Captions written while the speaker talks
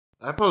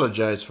I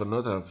apologize for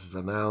not have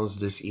announced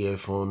this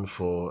earphone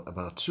for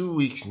about 2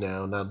 weeks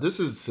now. Now, this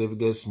is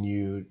Sivga's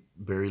new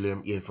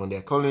Beryllium earphone.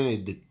 They're calling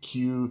it the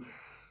Q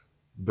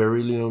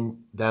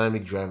Beryllium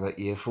Dynamic Driver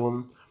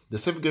earphone. The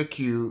Sivga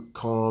Q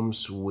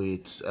comes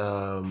with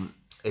a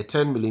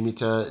 10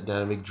 millimeter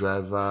dynamic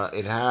driver.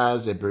 It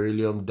has a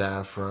beryllium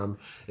diaphragm.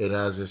 It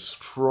has a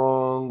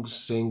strong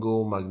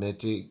single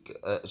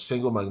magnetic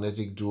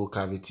dual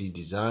cavity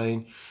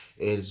design.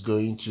 It's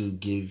going to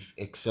give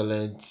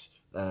excellent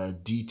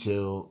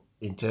detail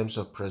in terms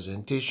of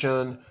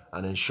presentation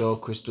and ensure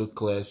crystal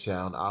clear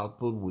sound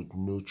output with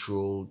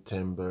neutral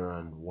timbre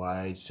and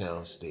wide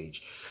sound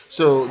stage.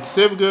 So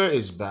Sivga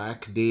is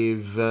back.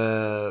 They've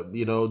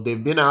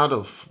been out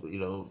of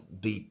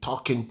the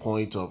talking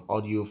point of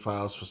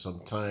audiophiles for some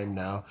time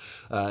now.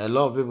 A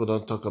lot of people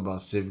don't talk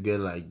about Sivga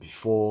like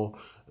before.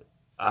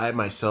 I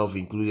myself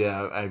included,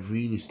 I've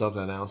really stopped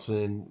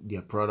announcing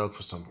their product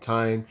for some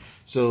time.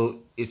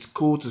 So it's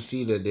cool to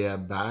see that they are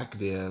back.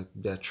 They're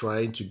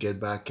trying to get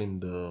back in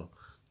the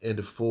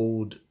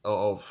fold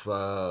of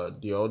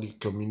the audio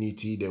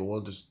community. They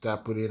want to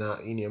start putting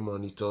out in-ear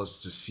monitors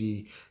to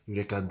see if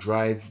they can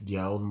drive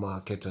their own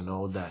market and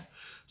all that.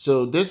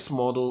 So this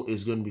model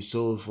is going to be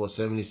sold for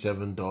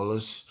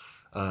 $77.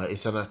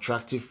 It's an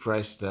attractive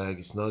price tag.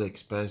 It's not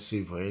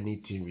expensive or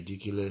anything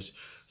ridiculous.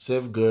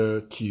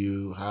 Sivga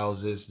Que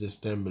houses this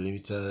 10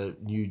 millimeter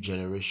new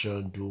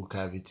generation dual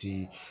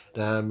cavity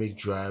dynamic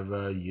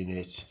driver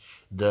unit.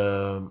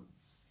 The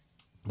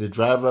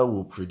driver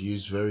will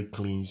produce very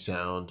clean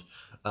sound,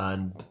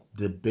 and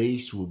the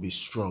bass will be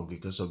strong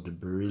because of the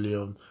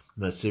beryllium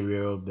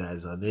material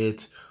that's on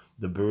it.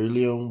 The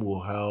beryllium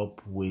will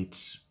help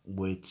with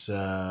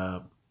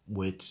the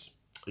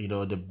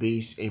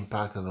bass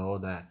impact and all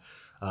that.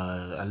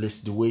 At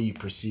least the way you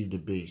perceive the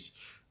bass.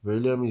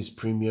 Beryllium is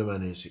premium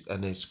and is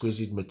an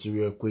exquisite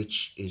material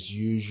which is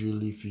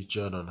usually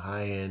featured on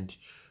high-end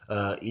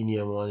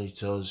in-ear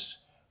monitors.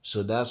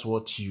 So that's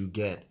what you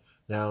get.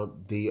 Now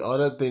the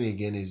other thing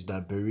again is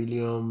that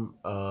beryllium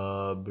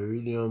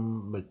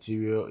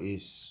material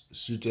is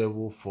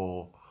suitable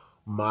for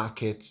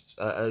markets.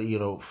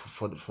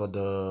 For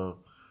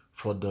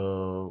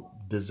the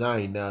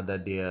design now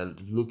that they are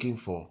looking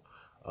for.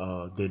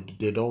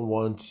 They don't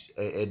want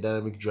a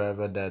dynamic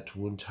driver that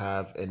won't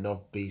have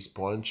enough bass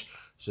punch,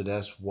 so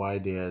that's why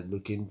they are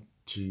looking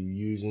to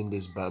using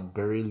this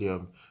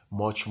beryllium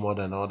much more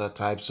than other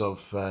types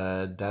of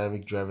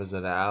dynamic drivers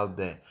that are out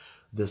there.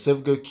 The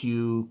Sivga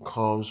Q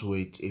comes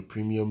with a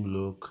premium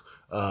look.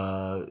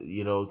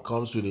 It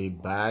comes with a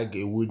bag,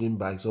 a wooden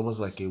bag. It's almost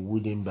like a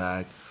wooden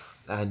bag,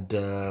 and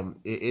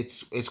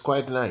it's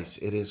quite nice.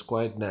 It is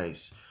quite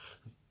nice.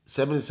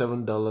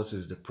 $77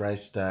 is the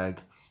price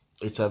tag.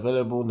 It's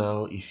available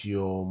now if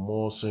you're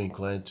more so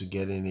inclined to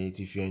get in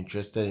it, if you're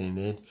interested in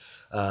it.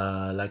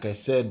 Like I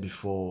said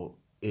before,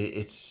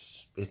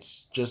 it's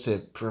just a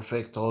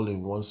perfect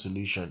all-in-one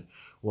solution.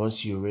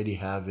 Once you already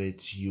have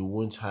it, you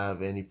won't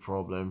have any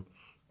problem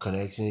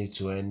connecting it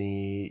to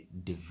any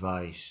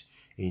device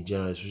in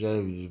general, especially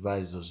if the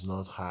device does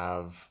not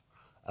have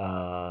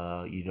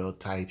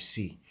type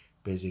C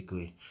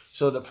basically.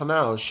 So for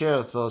now, share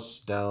your thoughts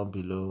down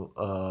below,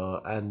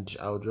 and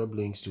I'll drop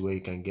links to where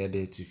you can get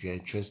it if you're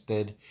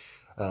interested.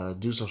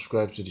 Do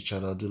subscribe to the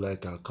channel, do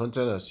like our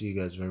content. I'll see you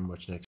guys very much next